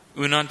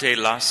Una de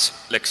las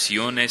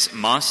lecciones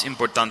más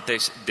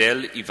importantes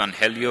del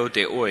Evangelio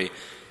de hoy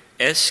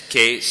es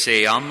que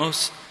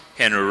seamos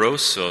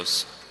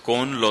generosos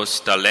con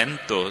los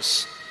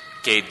talentos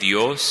que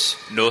Dios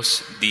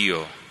nos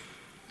dio.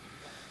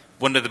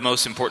 One of the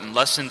most important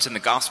lessons in the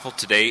gospel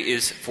today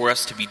is for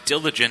us to be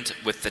diligent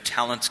with the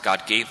talents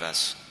God gave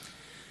us.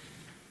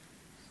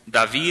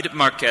 David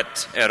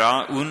Marquette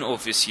era un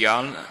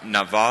oficial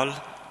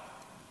naval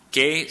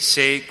que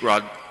se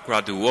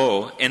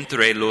graduó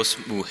entre los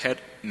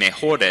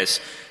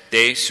mejores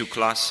de su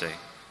clase.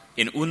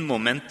 En un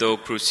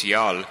momento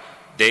crucial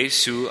de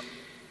su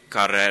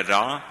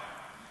carrera,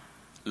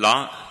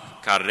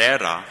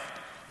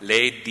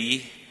 le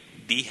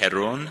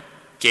dijeron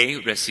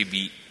que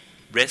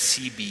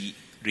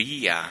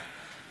recibiría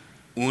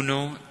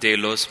uno de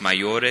los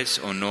mayores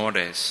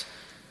honores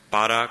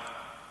para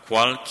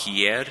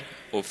cualquier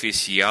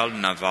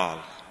oficial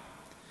naval.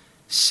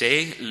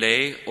 Se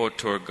le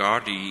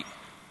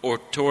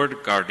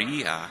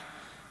otorgaría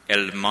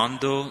el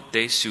mando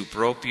de su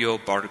propio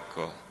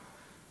barco.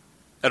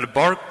 El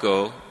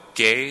barco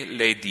que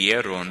le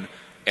dieron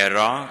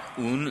era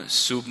un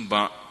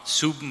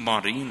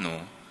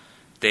submarino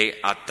de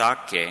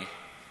ataque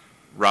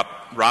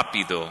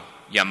rápido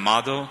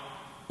llamado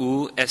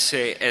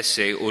USS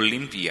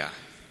Olympia.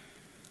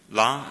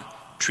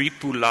 La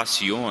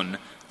tripulación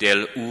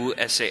del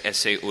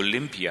USS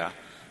Olympia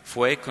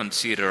fue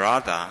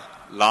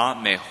considerada la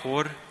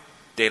mejor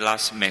de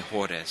las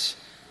mejores,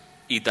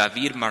 y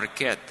David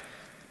Marquette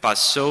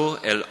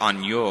pasó el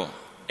año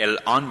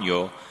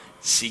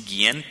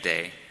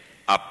siguiente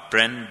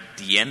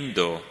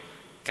aprendiendo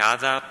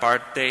cada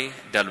parte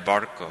del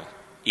barco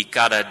y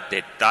cada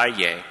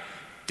detalle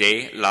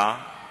de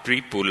la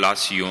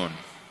tripulación.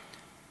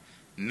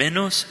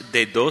 Menos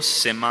de 2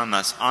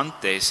 semanas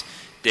antes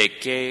de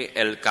que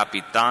el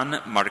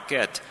capitán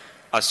Marquette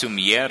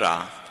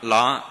asumiera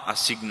la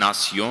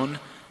asignación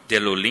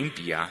del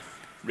Olympia,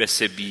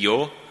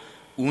 recibió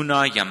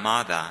una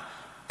llamada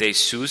de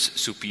sus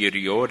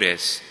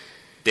superiores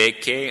de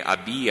que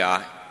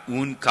había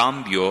un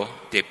cambio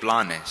de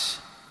planes.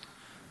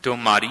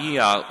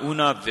 Tomaría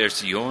una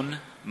versión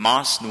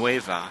más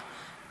nueva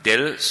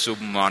del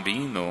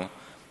submarino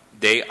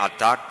de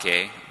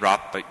ataque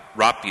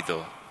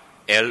rápido,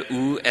 el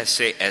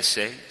USS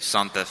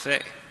Santa Fe.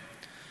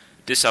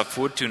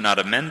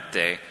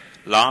 Desafortunadamente,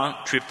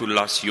 la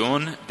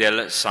tripulación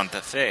del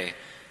Santa Fe,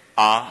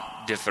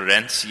 a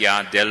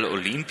diferencia del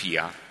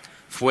Olympia,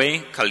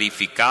 fue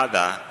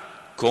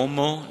calificada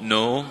como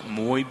no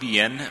muy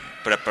bien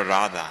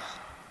preparada.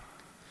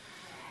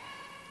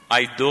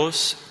 Hay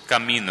 2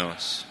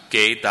 caminos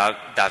que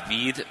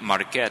David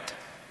Marquette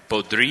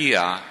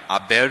podría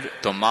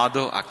haber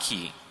tomado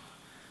aquí.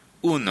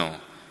 Uno,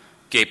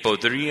 que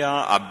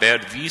podría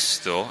haber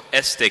visto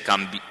este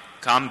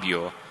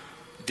cambio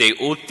de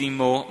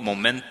último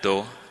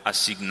momento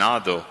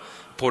asignado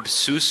por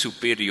sus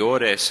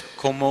superiores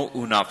como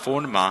una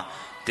forma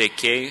de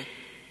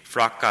que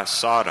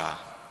fracasara,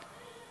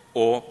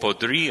 o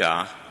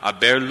podría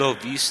haberlo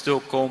visto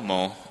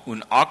como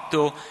un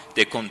acto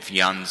de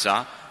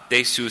confianza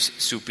de sus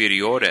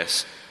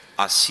superiores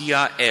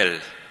hacia él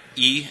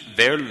y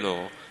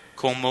verlo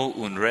como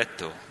un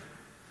reto.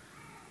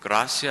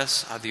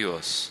 Gracias a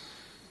Dios,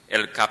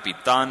 el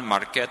capitán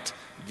Marquette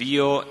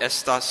vio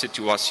esta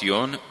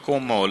situación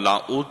como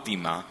la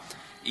última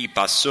y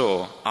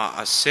pasó a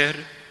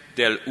hacer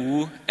del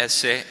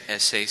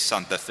USS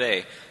Santa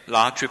Fe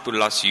la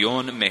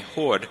tripulación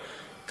mejor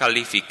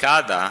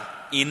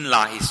calificada en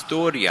la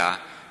historia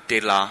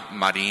de la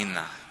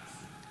Marina.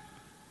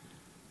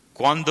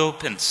 Cuando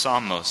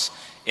pensamos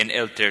en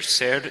el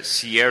tercer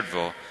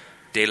siervo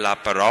de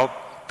la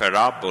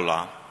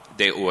parábola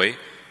de hoy,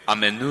 a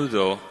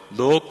menudo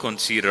lo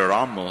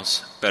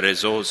consideramos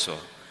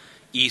perezoso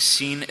y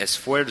sin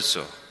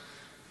esfuerzo.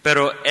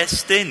 Pero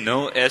este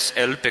no es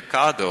el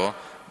pecado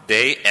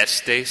de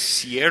este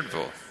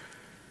siervo.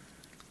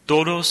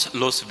 Todos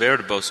los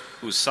verbos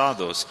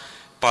usados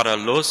para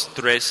los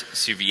 3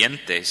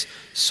 sirvientes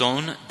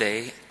son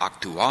de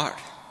actuar.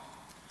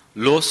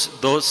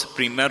 Los 2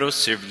 primeros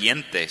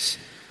sirvientes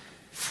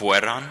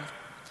fueron,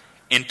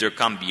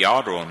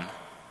 intercambiaron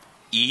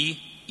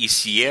y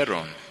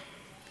hicieron.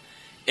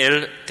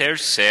 El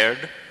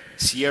tercer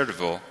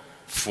siervo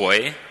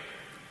fue,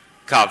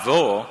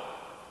 cavó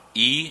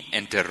y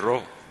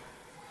enterró.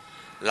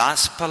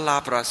 Las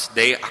palabras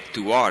de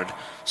actuar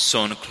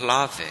son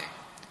clave.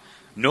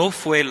 No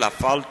fue la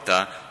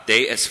falta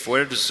de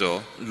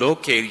esfuerzo lo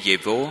que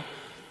llevó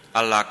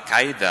a la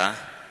caída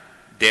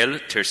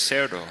del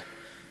tercero,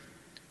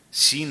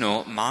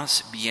 sino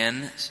más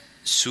bien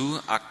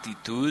su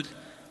actitud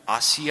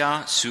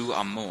hacia su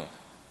amo.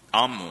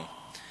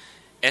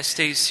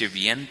 Este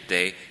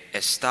sirviente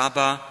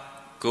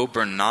estaba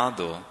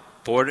gobernado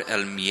por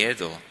el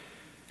miedo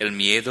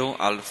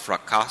al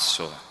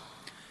fracaso,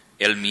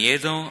 el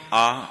miedo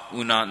a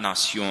una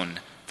nación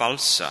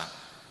falsa,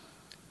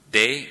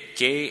 de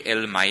que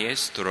el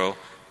maestro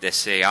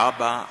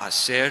deseaba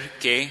hacer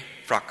que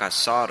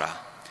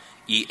fracasara,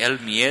 y el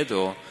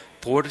miedo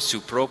por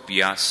su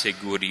propia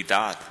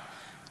seguridad,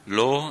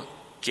 lo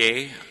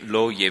que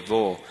lo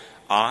llevó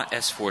a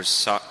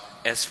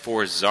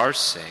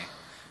esforzarse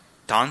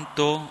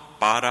tanto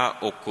para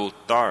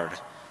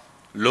ocultar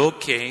lo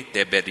que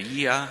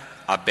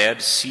debería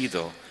haber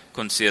sido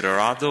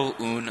considerado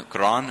un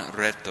gran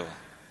reto,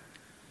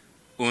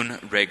 un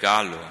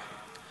regalo.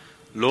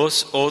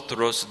 Los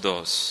otros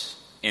dos,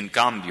 en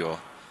cambio,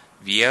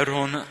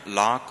 vieron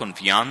la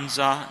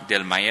confianza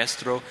del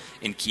Maestro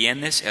en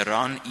quienes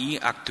eran y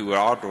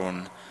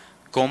actuaron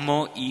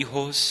como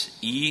hijos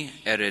y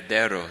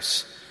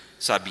herederos,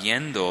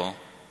 sabiendo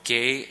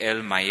que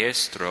el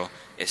Maestro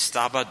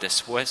estaba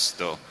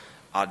dispuesto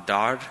a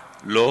dar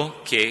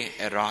lo que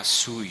era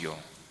suyo.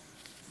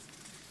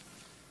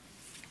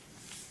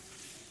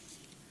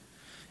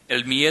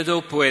 El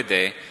miedo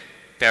puede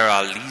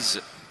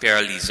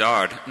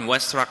paralizar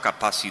nuestra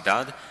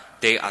capacidad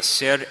de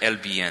hacer el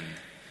bien.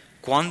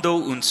 Cuando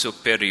un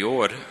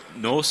superior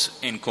nos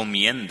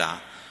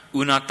encomienda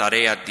una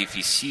tarea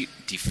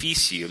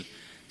difícil,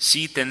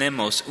 si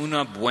tenemos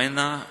una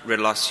buena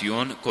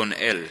relación con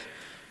él,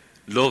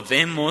 lo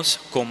vemos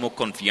como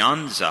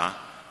confianza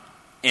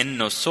en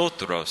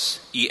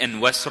nosotros y en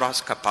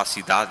nuestras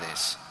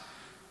capacidades.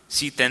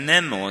 Si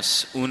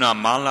tenemos una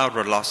mala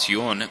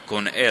relación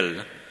con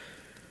él,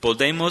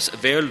 podemos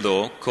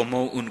verlo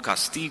como un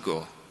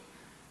castigo,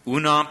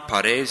 una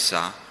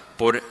pereza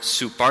por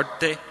su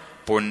parte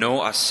por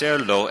no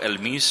hacerlo él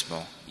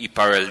mismo y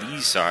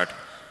paralizar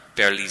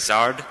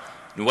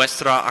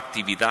nuestra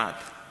actividad.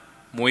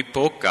 Muy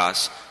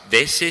pocas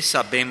veces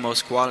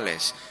sabemos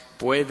cuáles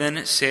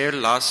pueden ser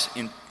las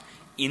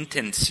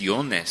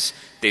intenciones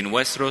de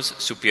nuestros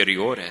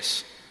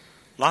superiores.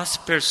 Las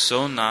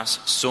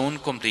personas son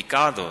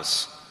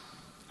complicados.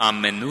 A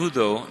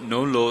menudo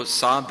no lo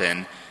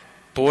saben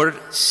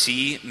por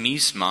sí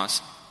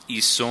mismas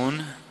y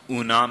son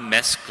una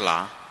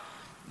mezcla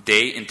de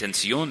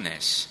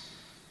intenciones.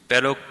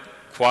 Pero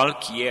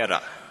cualquier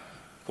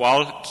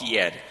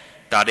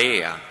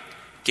tarea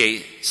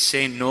que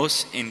se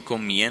nos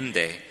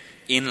encomiende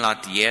en la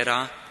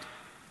tierra,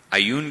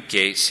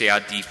 aunque sea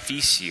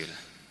difícil,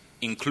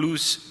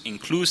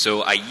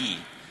 incluso allí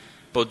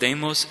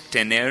podemos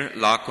tener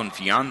la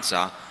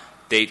confianza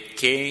de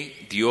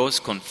que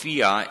Dios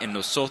confía en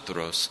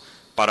nosotros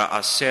para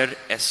hacer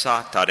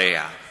esa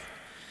tarea.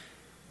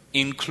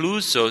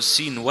 Incluso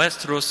si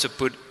nuestros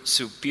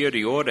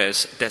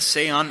superiores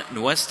desean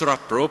nuestra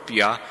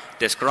propia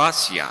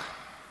desgracia,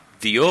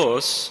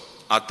 Dios,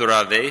 a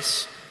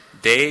través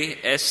de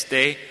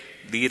este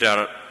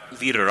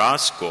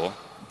liderazgo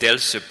del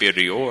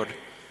superior,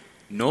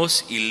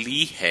 nos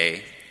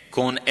elige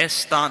con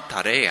esta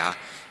tarea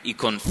y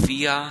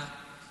confía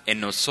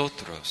en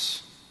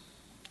nosotros.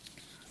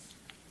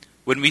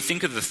 When we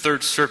think of the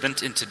third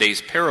servant in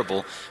today's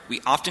parable,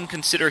 we often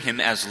consider him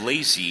as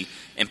lazy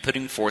and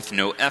putting forth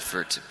no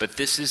effort, but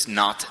this is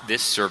not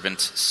this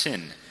servant's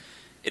sin.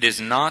 It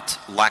is not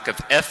lack of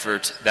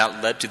effort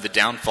that led to the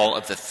downfall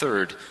of the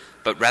third,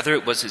 but rather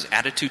it was his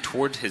attitude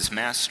toward his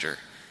master.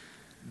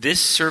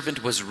 This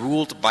servant was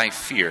ruled by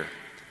fear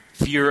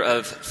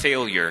of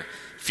failure,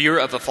 fear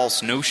of a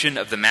false notion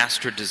of the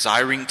master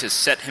desiring to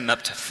set him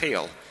up to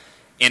fail,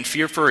 and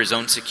fear for his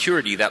own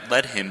security that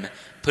led him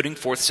putting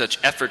forth such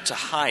effort to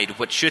hide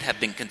what should have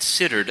been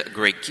considered a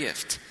great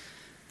gift.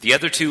 The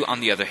other two, on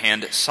the other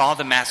hand, saw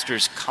the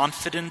master's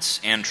confidence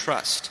and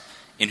trust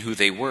in who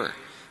they were,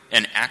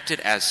 and acted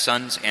as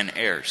sons and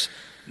heirs,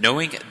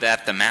 knowing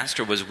that the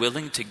master was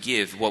willing to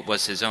give what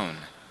was his own.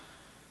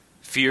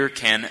 Fear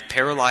can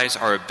paralyze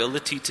our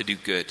ability to do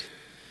good.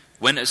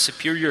 When a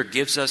superior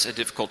gives us a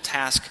difficult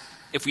task,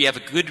 if we have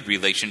a good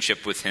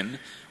relationship with him,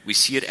 we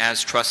see it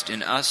as trust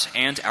in us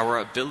and our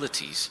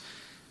abilities.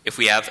 If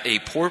we have a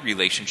poor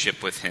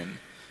relationship with him,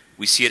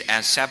 we see it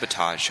as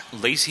sabotage,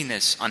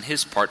 laziness on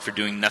his part for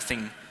doing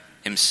nothing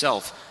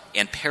himself,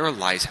 and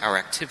paralyze our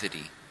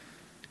activity.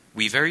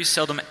 We very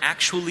seldom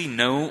actually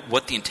know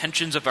what the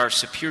intentions of our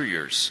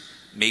superiors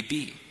may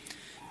be.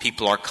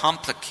 People are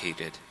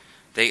complicated.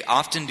 They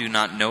often do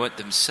not know it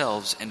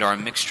themselves and are a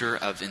mixture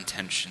of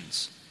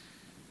intentions.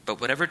 But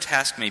whatever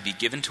task may be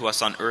given to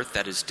us on earth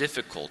that is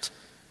difficult,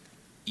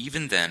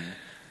 even then,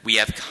 we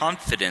have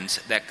confidence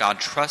that God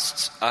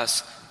trusts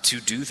us to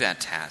do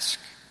that task.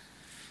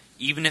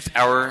 Even if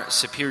our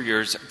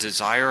superiors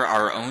desire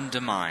our own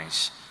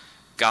demise,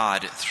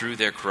 God, through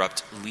their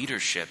corrupt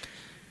leadership,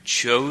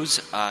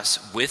 chose us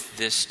with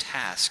this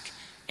task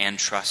and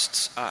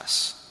trusts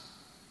us.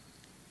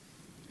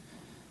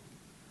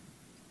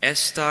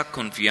 Esta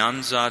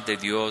confianza de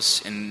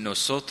Dios en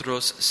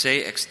nosotros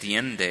se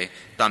extiende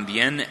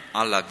también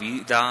a la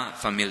vida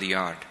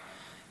familiar.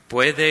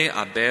 Puede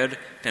haber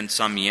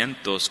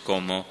pensamientos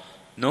como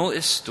no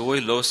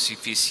estoy lo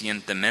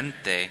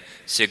suficientemente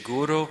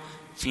seguro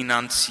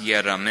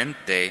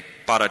financieramente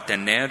para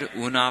tener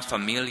una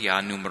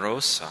familia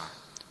numerosa,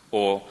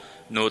 o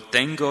no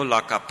tengo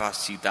la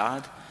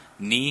capacidad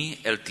ni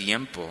el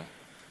tiempo,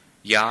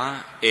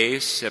 ya he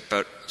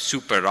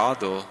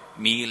superado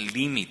mi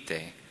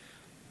límite,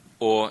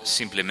 o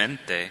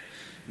simplemente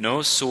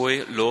no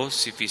soy lo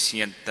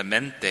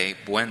suficientemente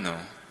bueno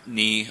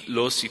ni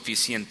lo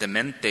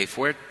suficientemente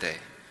fuerte.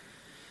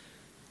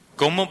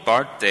 Como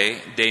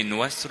parte de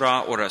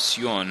nuestra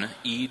oración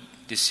y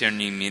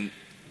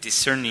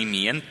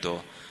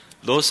discernimiento,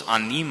 los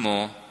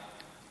animo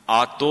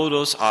a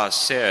todos a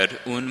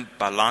hacer un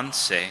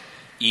balance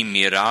y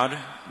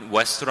mirar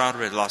vuestra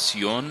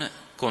relación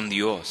con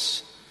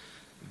Dios.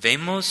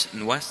 ¿Vemos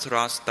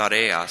nuestras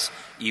tareas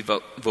y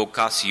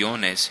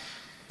vocaciones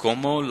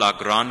como la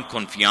gran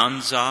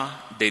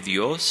confianza de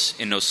Dios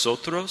en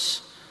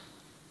nosotros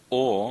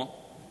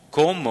o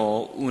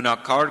como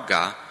una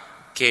carga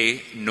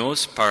que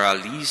nos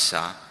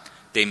paraliza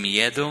de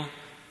miedo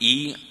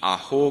y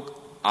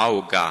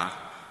ahoga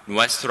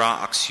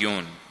nuestra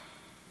acción?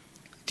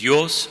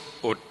 Dios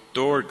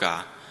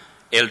otorga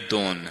el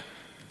don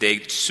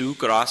de su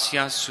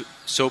gracia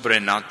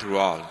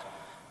sobrenatural,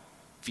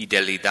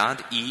 fidelidad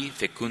y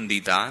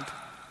fecundidad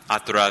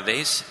a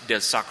través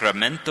del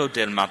sacramento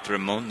del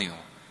matrimonio.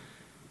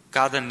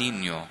 Cada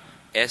niño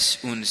es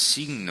un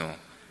signo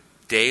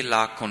de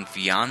la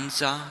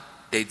confianza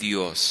de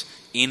Dios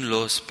en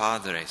los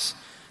padres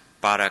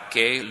para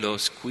que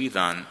los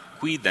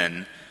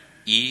cuiden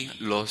y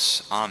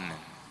los amen.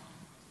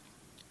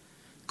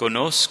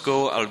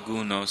 Conozco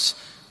algunos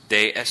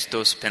de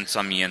estos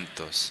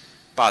pensamientos.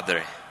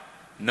 Padre,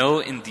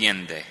 no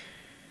entiende,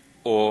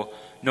 o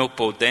no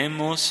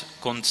podemos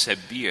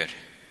concebir,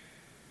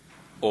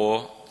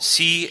 o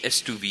si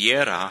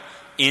estuviera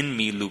en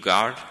mi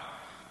lugar,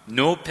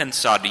 no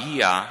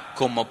pensaría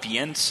como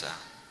piensa.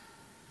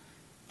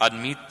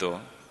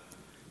 Admito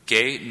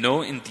que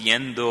no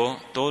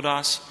entiendo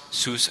todas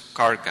sus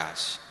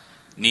cargas,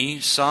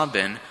 ni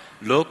saben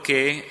lo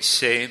que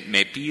se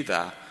me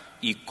pida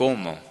y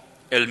cómo.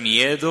 El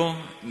miedo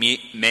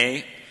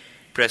me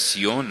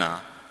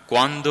presiona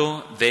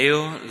cuando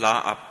veo la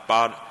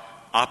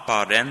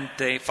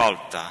aparente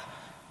falta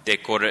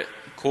de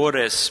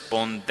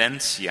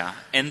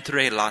correspondencia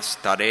entre las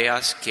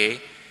tareas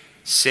que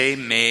se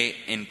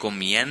me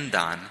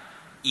encomiendan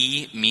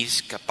y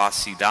mis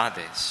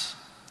capacidades.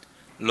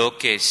 Lo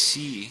que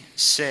sí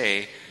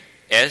sé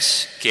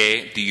es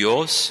que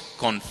Dios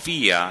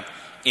confía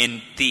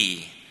en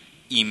ti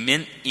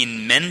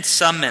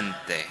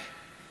inmensamente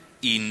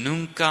y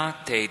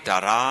nunca te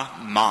dará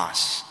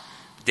más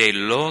de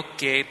lo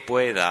que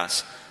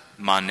puedas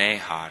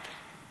manejar.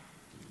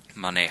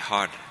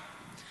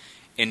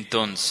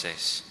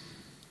 Entonces,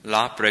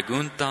 la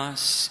pregunta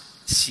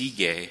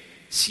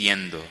sigue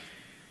siendo,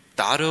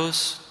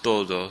 dados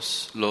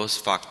todos los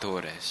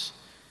factores,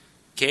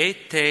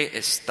 ¿qué te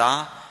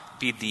está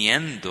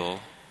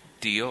pidiendo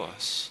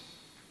Dios?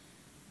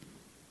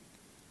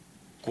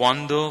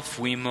 Cuando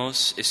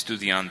fuimos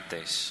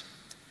estudiantes,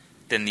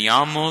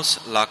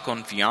 teníamos la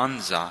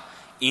confianza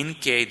en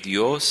que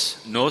Dios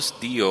nos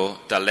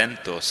dio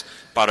talentos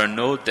para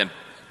no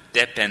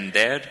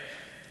depender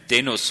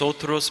de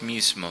nosotros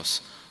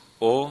mismos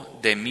o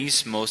de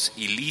mismos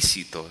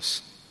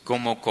ilícitos,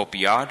 como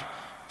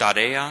copiar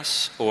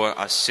tareas o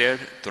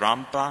hacer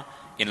trampa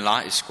en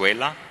la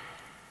escuela.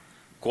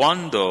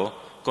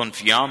 Cuando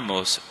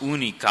confiamos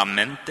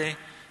únicamente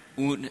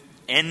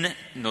en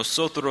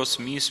nosotros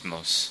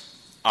mismos,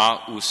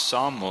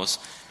 usamos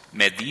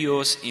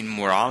medios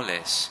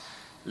inmorales,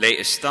 le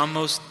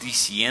estamos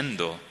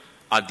diciendo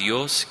a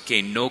Dios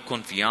que no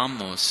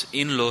confiamos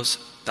en los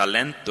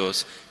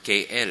talentos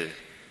que Él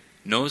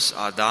nos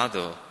ha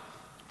dado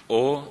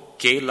o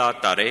que la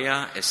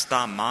tarea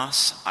está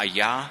más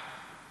allá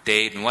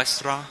de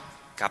nuestra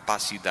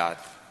capacidad.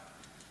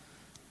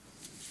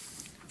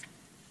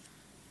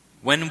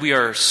 When we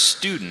are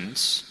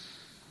students,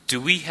 do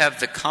we have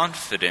the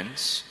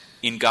confidence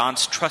in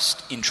God's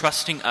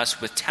entrusting us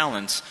with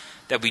talents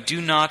that we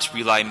do not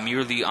rely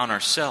merely on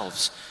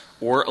ourselves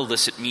or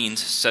illicit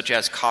means such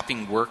as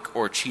copying work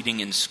or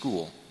cheating in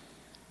school?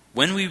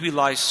 When we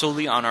rely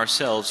solely on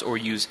ourselves or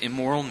use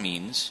immoral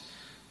means,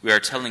 we are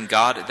telling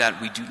God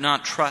that we do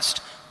not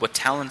trust what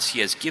talents He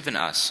has given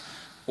us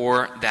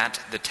or that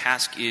the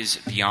task is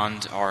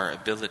beyond our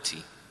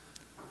ability.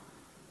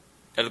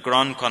 El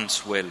gran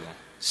consuelo,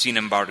 sin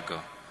embargo,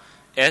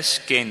 es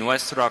que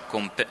nuestra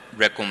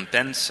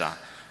recompensa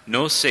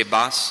no se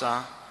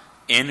basa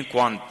en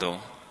cuanto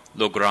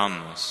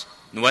logramos.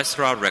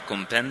 Nuestra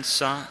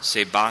recompensa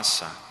se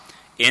basa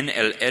en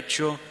el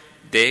hecho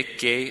de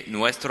que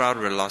nuestra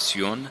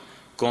relación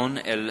con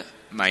el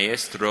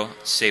Maestro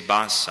se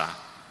basa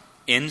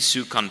en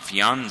su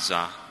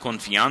confianza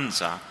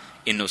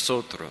en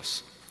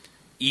nosotros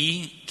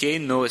y que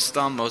no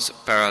estamos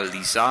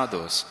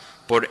paralizados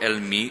por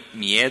el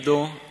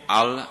miedo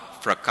al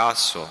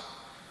fracaso,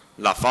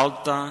 la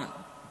falta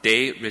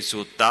de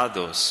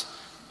resultados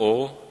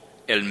o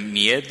el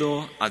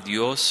miedo a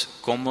Dios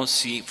como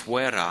si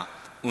fuera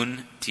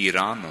un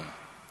tirano.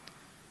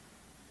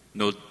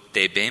 No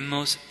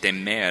debemos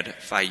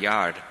temer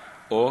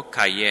fallar o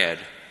caer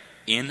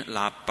en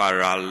la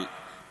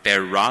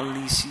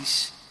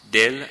parálisis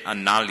del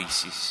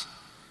análisis.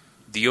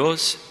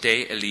 Dios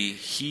te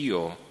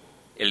eligió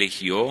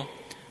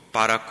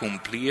para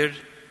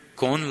cumplir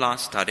con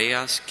las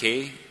tareas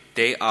que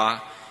te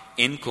ha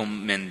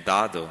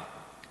encomendado.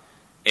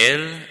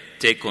 Él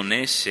te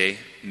conoce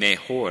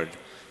mejor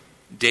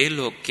de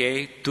lo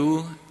que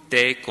tú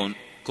te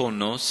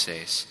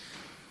conoces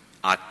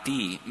a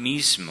ti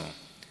mismo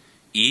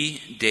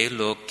y de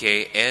lo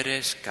que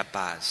eres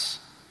capaz.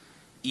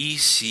 Y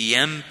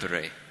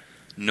siempre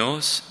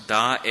nos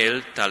da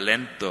el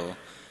talento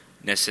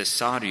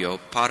necesario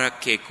para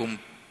que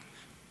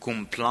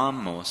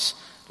cumplamos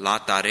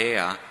la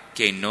tarea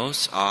que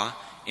nos ha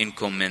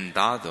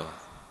encomendado.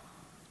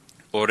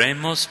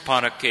 Oremos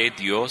para que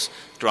Dios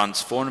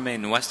transforme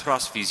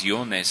nuestras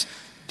visiones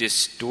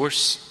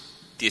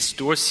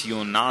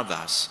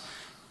distorsionadas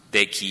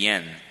de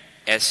quién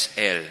es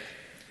Él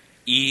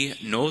y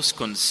nos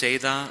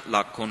conceda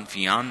la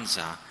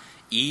confianza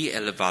y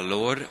el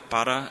valor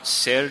para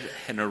ser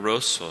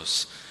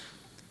generosos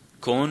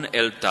con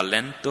el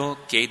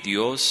talento que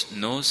Dios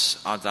nos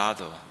ha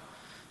dado,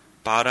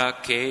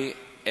 para que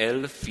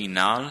al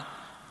final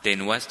de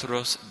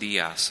nuestros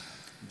días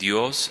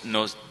Dios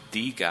nos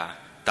diga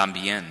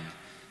también: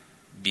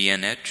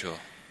 bien hecho,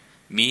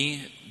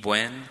 mi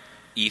buen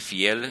y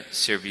fiel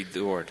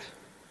servidor.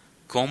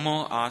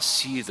 Como has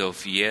sido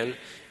fiel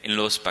en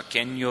los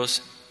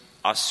pequeños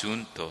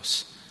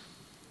asuntos,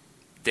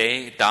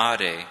 te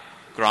daré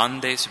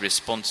grandes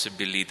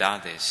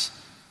responsabilidades.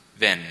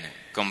 Ven,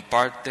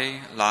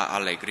 comparte la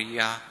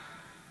alegría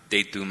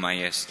de tu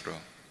maestro.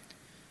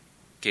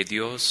 Que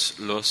Dios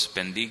los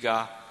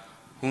bendiga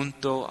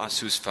junto a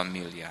sus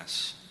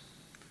familias.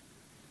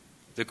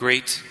 The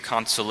great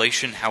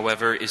consolation,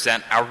 however, is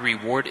that our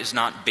reward is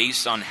not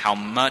based on how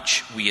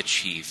much we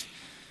achieve.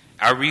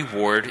 Our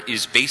reward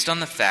is based on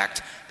the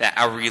fact that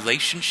our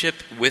relationship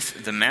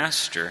with the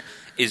Master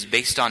is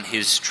based on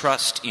His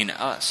trust in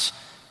us,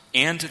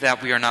 and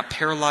that we are not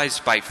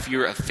paralyzed by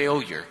fear of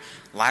failure,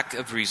 lack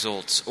of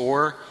results,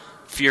 or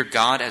fear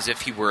God as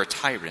if He were a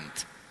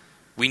tyrant.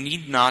 We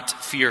need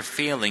not fear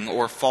failing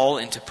or fall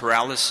into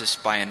paralysis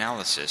by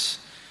analysis.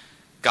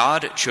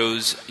 God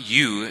chose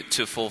you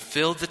to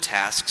fulfill the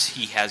tasks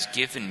He has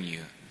given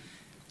you.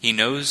 He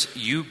knows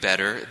you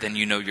better than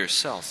you know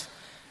yourself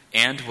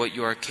and what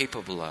you are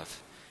capable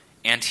of.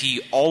 And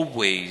He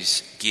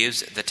always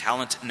gives the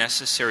talent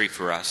necessary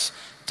for us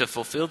to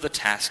fulfill the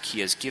task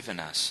He has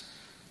given us.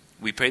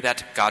 We pray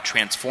that God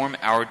transform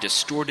our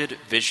distorted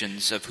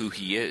visions of who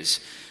He is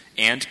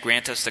and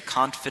grant us the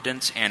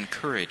confidence and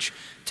courage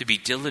to be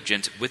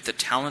diligent with the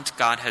talent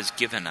God has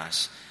given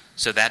us,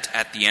 so that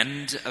at the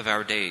end of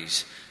our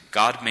days,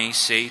 God may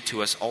say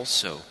to us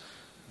also,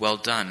 "Well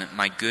done,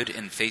 my good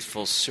and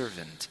faithful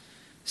servant.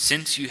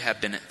 Since you have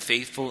been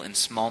faithful in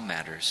small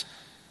matters,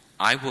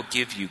 I will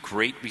give you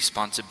great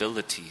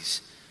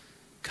responsibilities.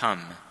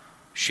 Come,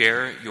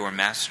 share your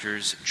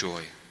master's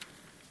joy."